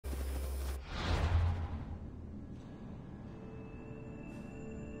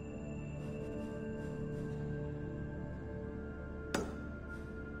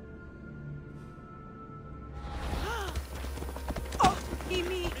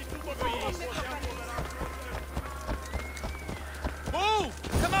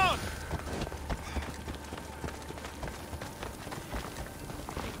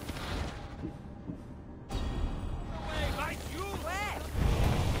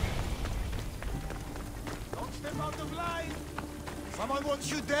out of line! Someone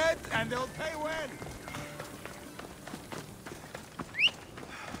wants you dead, and they'll pay well!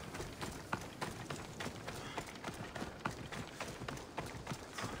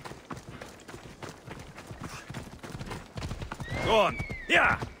 Go on!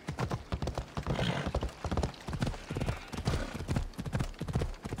 Yeah!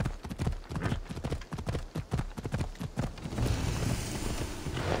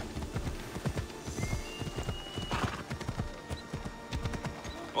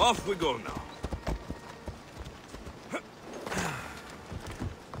 Off we go now.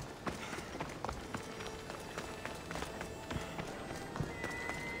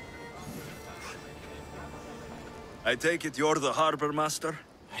 I take it you're the harbor master?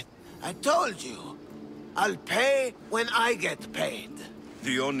 I told you. I'll pay when I get paid.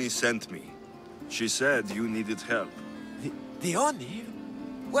 Dione sent me. She said you needed help. Dione?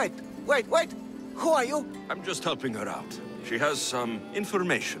 Wait. Who are you? I'm just helping her out. She has some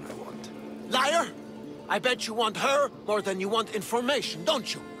information I want. Liar! I bet you want her more than you want information,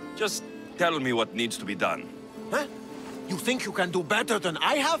 don't you? Just tell me what needs to be done. Huh? You think you can do better than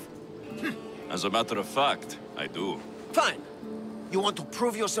I have? As a matter of fact, I do. Fine. You want to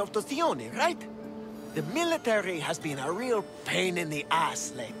prove yourself to Thione, right? The military has been a real pain in the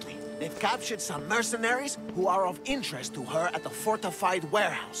ass lately. They've captured some mercenaries who are of interest to her at the fortified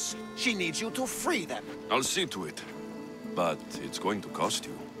warehouse. She needs you to free them. I'll see to it. But it's going to cost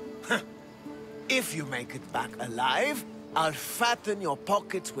you. If you make it back alive, I'll fatten your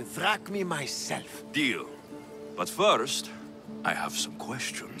pockets with drachmi myself. Deal. But first, I have some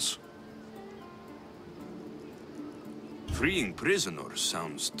questions. Freeing prisoners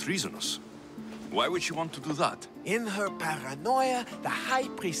sounds treasonous. Why would she want to do that? In her paranoia, the High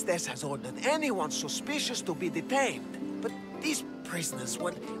Priestess has ordered anyone suspicious to be detained. But these prisoners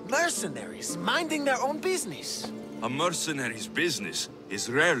were mercenaries, minding their own business. A mercenary's business is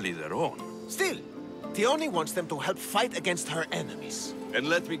rarely their own. Still, Thione wants them to help fight against her enemies. And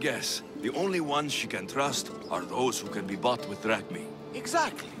let me guess, the only ones she can trust are those who can be bought with drachmi.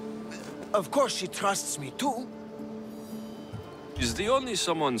 Exactly. Of course she trusts me too. Is Dione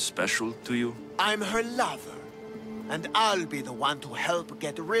someone special to you? I'm her lover. And I'll be the one to help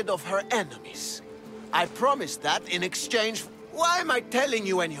get rid of her enemies. I promise that in exchange... Why am I telling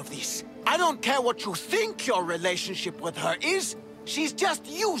you any of this? I don't care what you think your relationship with her is. She's just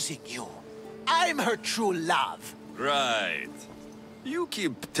using you. I'm her true love. Right. You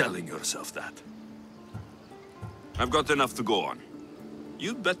keep telling yourself that. I've got enough to go on.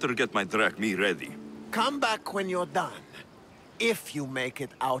 You'd better get my drachmi ready. Come back when you're done. If you make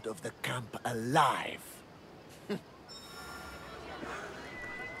it out of the camp alive.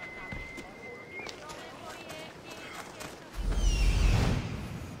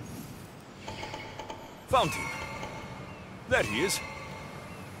 Found him. There he is.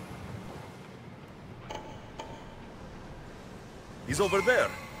 He's over there.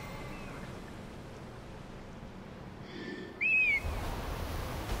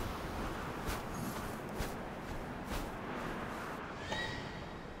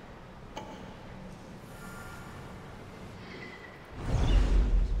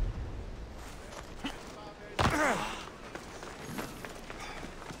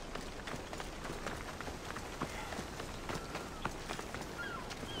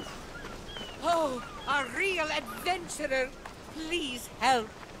 Oh, a real adventurer. Please help.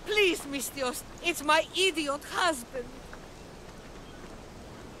 Please, Misthios. It's my idiot husband.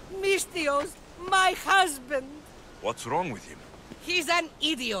 Misthios, my husband. What's wrong with him? He's an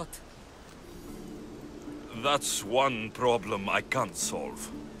idiot. That's one problem I can't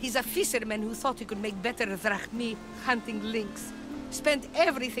solve. He's a fisherman who thought he could make better drachmi hunting lynx. Spent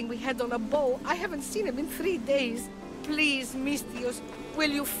everything we had on a bow. I haven't seen him in 3 days. Please, Misthios, will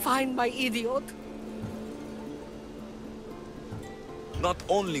you find my idiot? Not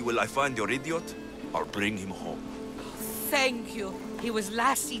only will I find your idiot, I'll bring him home. Thank you. He was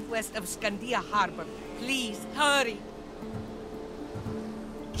last seen west of Scandia Harbor. Please, hurry.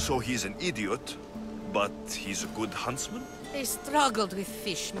 So he's an idiot, but he's a good huntsman? They struggled with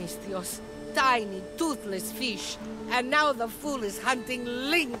fish, Misthios. Tiny, toothless fish. And now the fool is hunting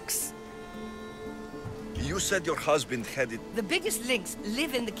lynx. You said your husband headed... The biggest lynx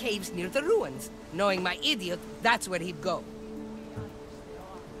live in the caves near the ruins. Knowing my idiot, that's where he'd go.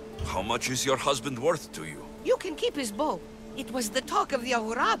 How much is your husband worth to you? You can keep his bow. It was the talk of the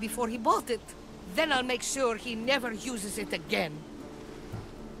Ahura before he bought it. Then I'll make sure he never uses it again.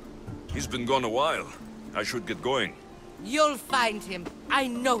 He's been gone a while. I should get going. You'll find him. I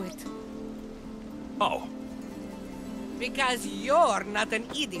know it. How? Because you're not an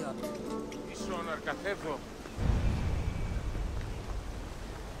idiot.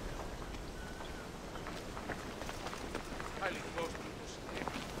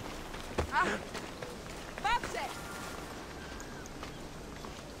 That's it!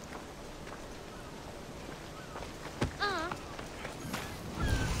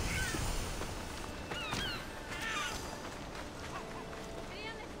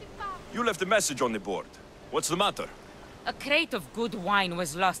 You left a message on the board. What's the matter? A crate of good wine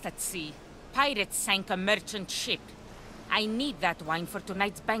was lost at sea. Pirates sank a merchant ship. I need that wine for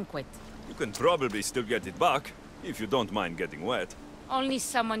tonight's banquet. You can probably still get it back, if you don't mind getting wet. Only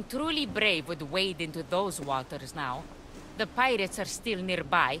someone truly brave would wade into those waters now. The pirates are still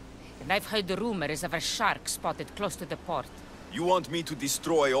nearby, and I've heard rumors of a shark spotted close to the port. You want me to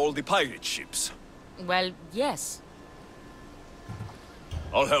destroy all the pirate ships? Well, yes.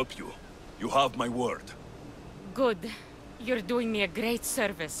 I'll help you. You have my word. Good. You're doing me a great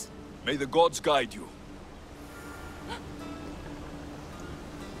service. May the gods guide you.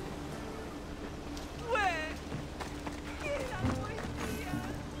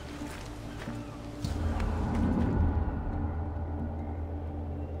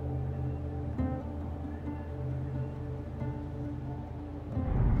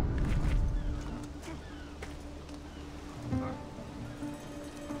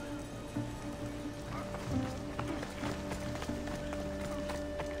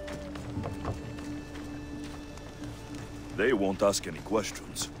 They won't ask any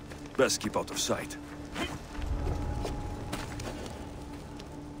questions. Best keep out of sight.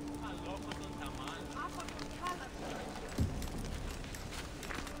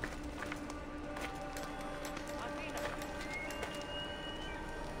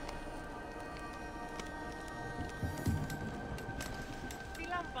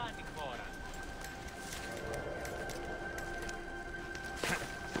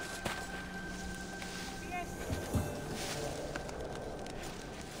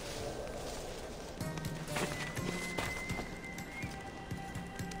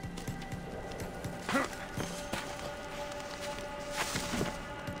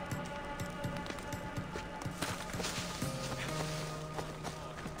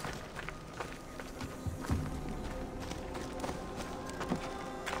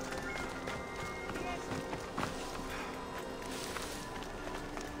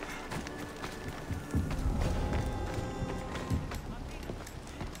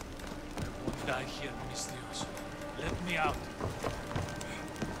 Die here, Alexios. Let me out.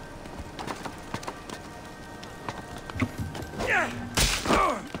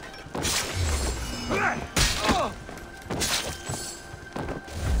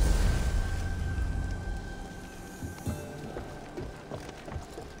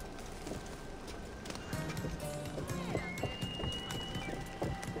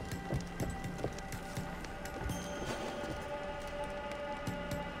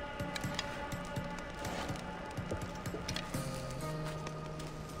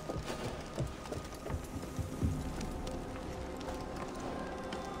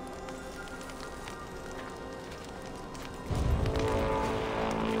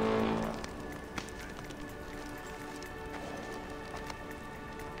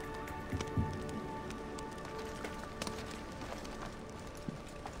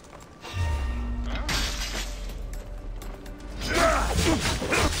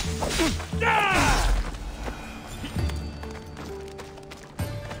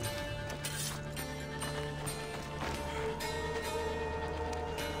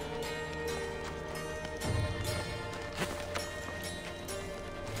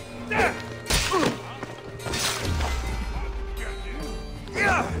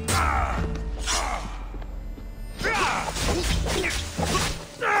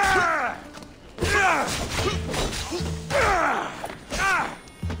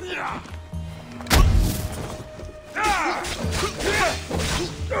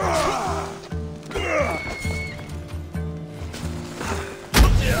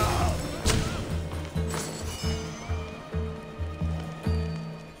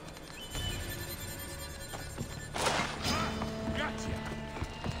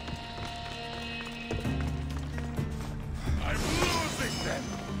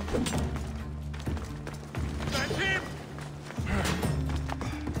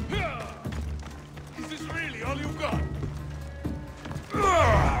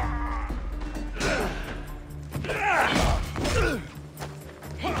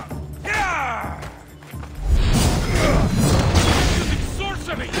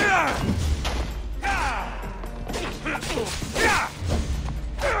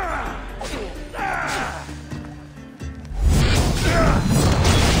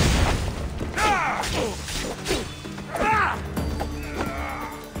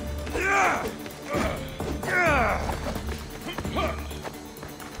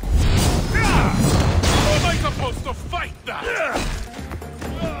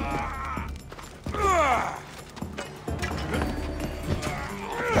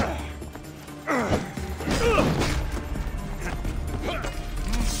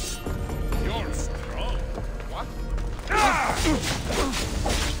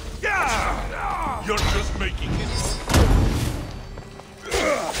 You're just making it.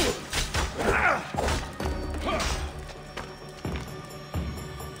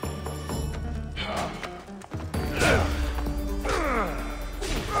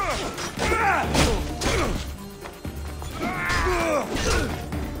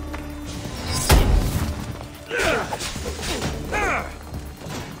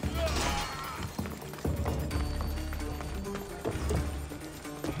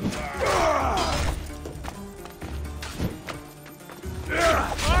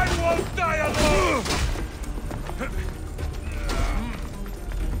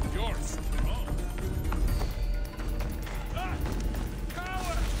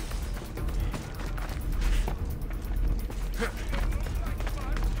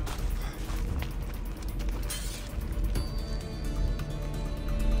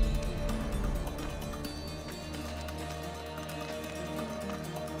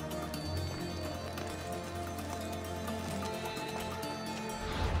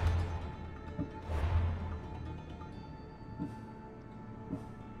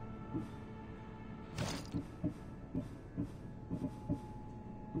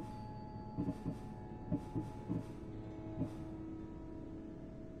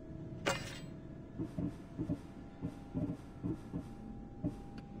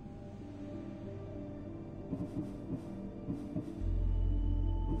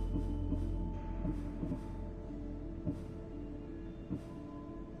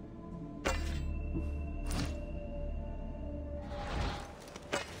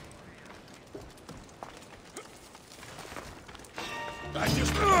 I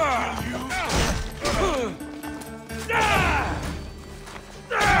just want to kill you.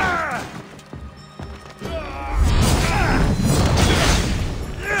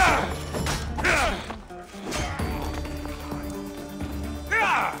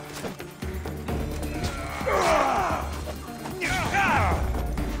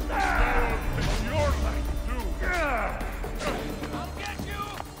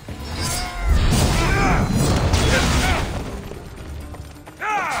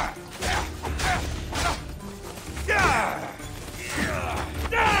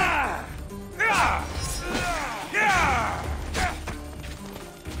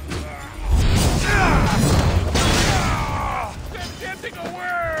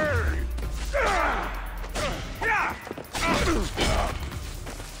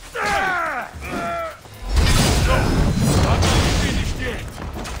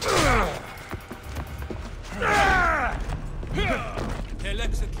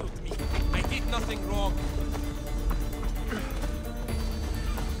 Alexios me. I did nothing wrong.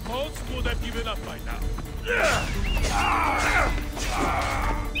 Most would have given up by now.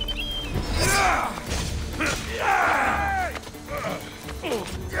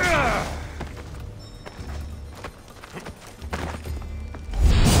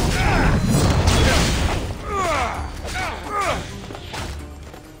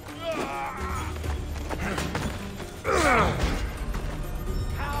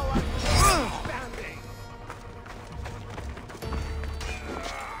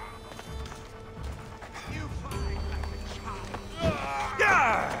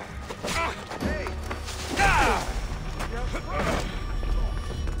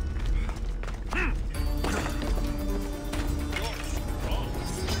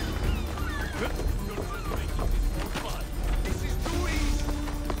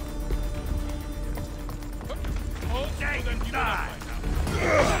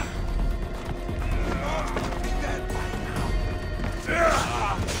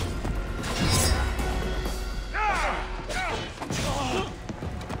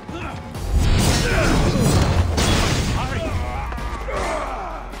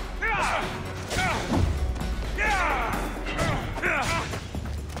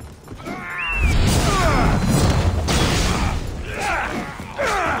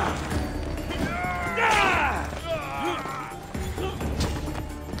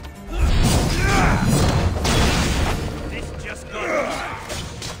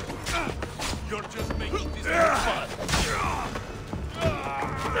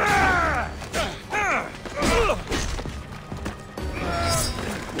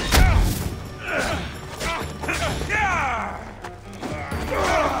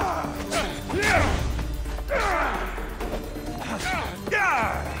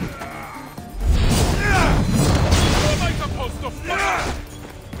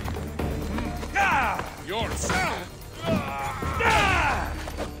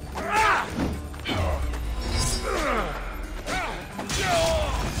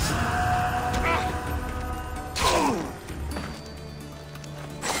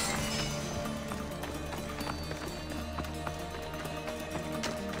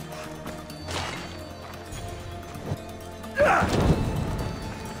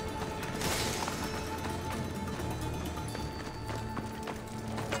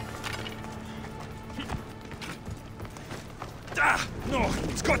 Ah! No,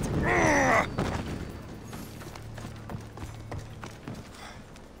 it's got... Ah!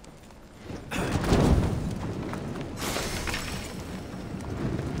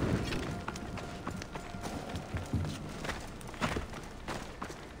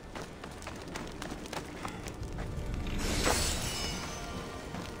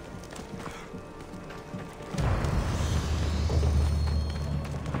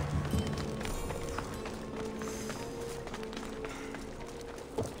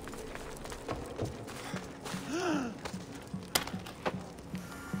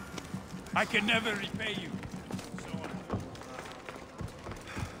 I can never repay you. So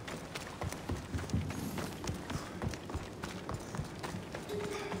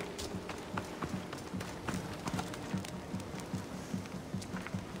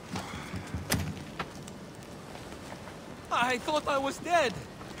I thought I was dead.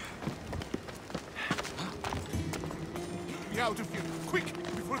 get me out of here, quick,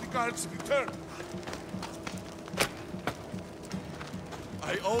 before the guards return.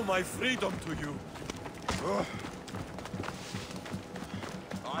 I owe my freedom to you. Ugh.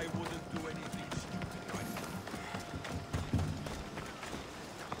 I wouldn't do anything stupid like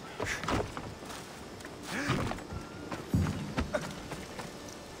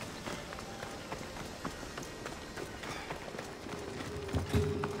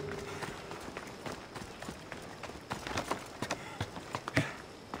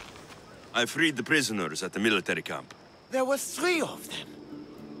I freed the prisoners at the military camp. There were 3 of them.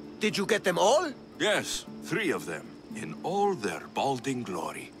 Did you get them all? Yes, 3 of them, in all their balding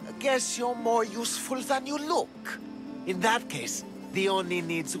glory. I guess you're more useful than you look. In that case, the Oni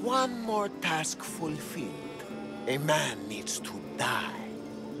needs one more task fulfilled. A man needs to die.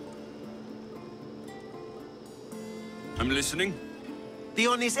 I'm listening. The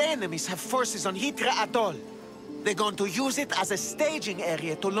Oni's enemies have forces on Hydra Atoll. They're going to use it as a staging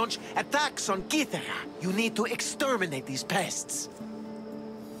area to launch attacks on Kythera. You need to exterminate these pests.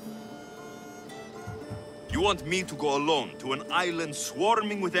 You want me to go alone to an island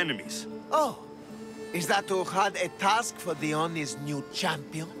swarming with enemies? Oh, is that Urhad a task for the Oni's new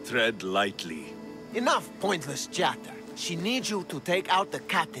champion? Tread lightly. Enough pointless chatter. She needs you to take out the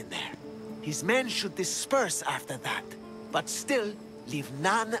captain there. His men should disperse after that, but still leave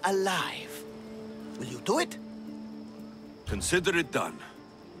none alive. Will you do it? Consider it done.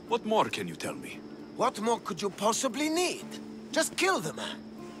 What more can you tell me? What more could you possibly need? Just kill the man.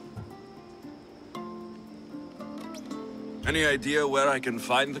 Any idea where I can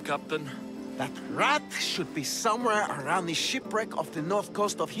find the captain? That rat should be somewhere around the shipwreck off the north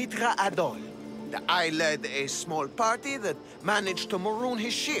coast of Hydra Atoll. I led a small party that managed to maroon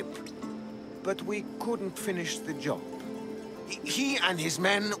his ship. But we couldn't finish the job. He and his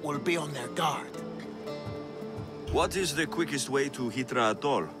men will be on their guard. What is the quickest way to Hydra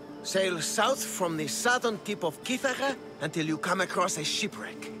Atoll? Sail south from the southern tip of Kythera until you come across a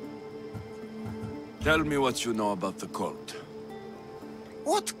shipwreck. Tell me what you know about the cult.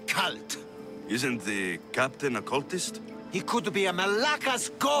 What cult? Isn't the captain a cultist? He could be a Malaka's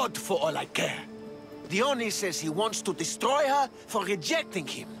god for all I care. The Oni says he wants to destroy her for rejecting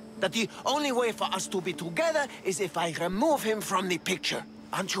him. That the only way for us to be together is if I remove him from the picture.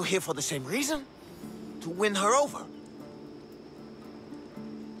 Aren't you here for the same reason? To win her over?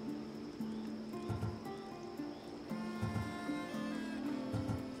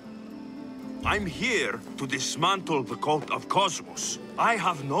 I'm here to dismantle the cult of Cosmos. I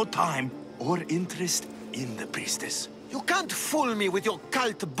have no time or interest in the priestess. You can't fool me with your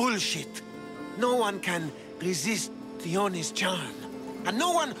cult bullshit. No one can resist the Oni's charm. And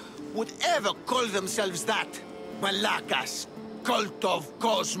no one would ever call themselves that. Malaka's Cult of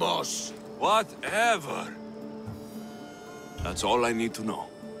Cosmos. Whatever. That's all I need to know.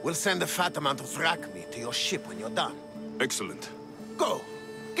 We'll send a fat amount of drachmi to your ship when you're done. Excellent. Go.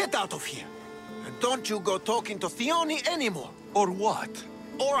 Get out of here. And don't you go talking to Theoni anymore. Or what?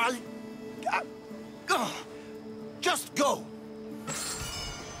 Or I'll... Just go.